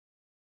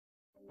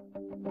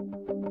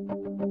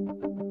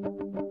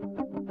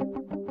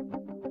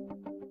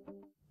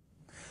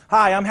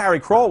Hi, I'm Harry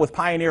Kroll with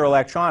Pioneer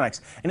Electronics,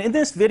 and in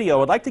this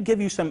video I'd like to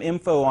give you some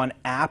info on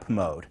app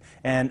mode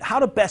and how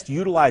to best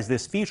utilize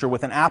this feature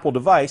with an Apple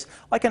device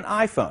like an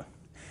iPhone.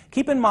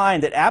 Keep in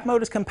mind that app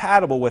mode is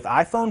compatible with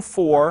iPhone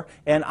 4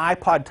 and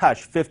iPod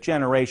Touch 5th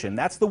generation.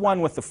 That's the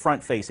one with the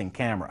front-facing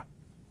camera.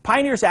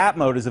 Pioneer's app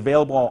mode is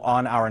available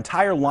on our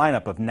entire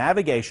lineup of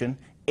navigation,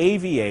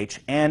 AVH,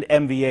 and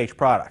MVH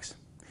products.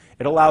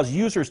 It allows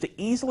users to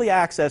easily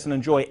access and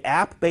enjoy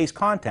app-based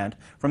content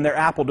from their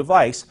Apple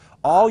device,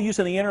 all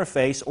using the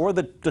interface or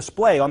the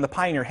display on the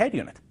Pioneer head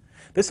unit.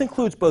 This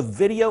includes both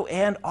video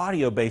and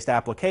audio-based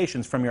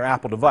applications from your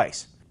Apple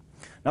device.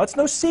 Now, it's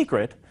no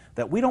secret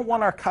that we don't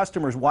want our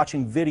customers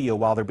watching video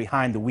while they're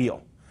behind the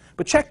wheel.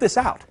 But check this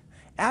out.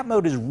 App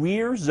mode is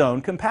rear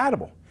zone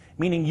compatible,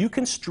 meaning you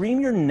can stream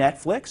your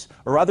Netflix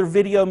or other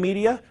video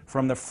media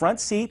from the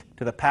front seat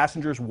to the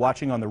passengers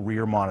watching on the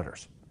rear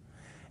monitors.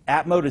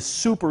 App mode is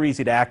super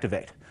easy to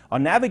activate.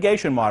 On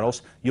navigation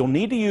models, you'll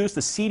need to use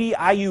the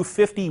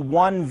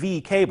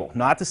CDIU51V cable,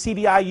 not the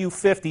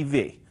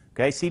CDIU50V,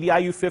 okay,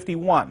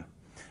 CDIU51.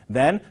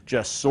 Then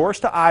just source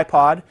to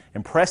iPod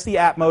and press the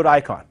app mode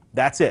icon.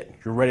 That's it,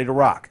 you're ready to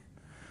rock.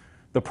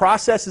 The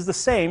process is the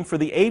same for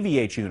the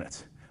AVH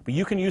units, but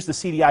you can use the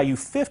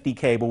CDIU50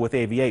 cable with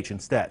AVH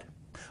instead.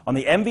 On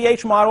the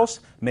MVH models,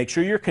 make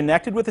sure you're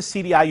connected with the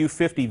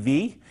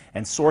CDIU50V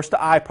and source to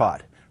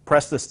iPod.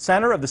 Press the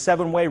center of the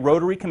 7-way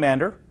rotary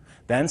commander,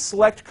 then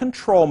select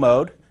Control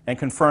Mode and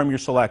confirm your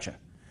selection.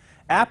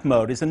 App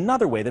Mode is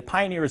another way that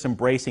Pioneer is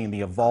embracing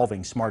the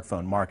evolving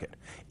smartphone market.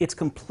 It's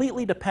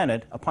completely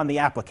dependent upon the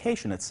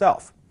application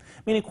itself,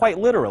 meaning quite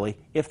literally,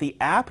 if the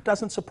app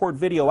doesn't support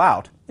video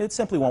out, it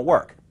simply won't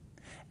work.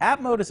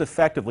 App Mode is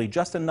effectively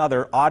just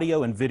another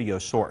audio and video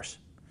source.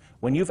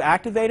 When you've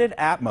activated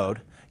App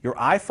Mode, your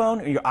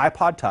iPhone or your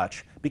iPod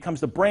Touch becomes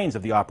the brains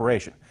of the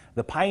operation.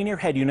 The Pioneer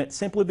head unit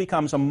simply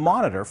becomes a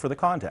monitor for the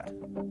content.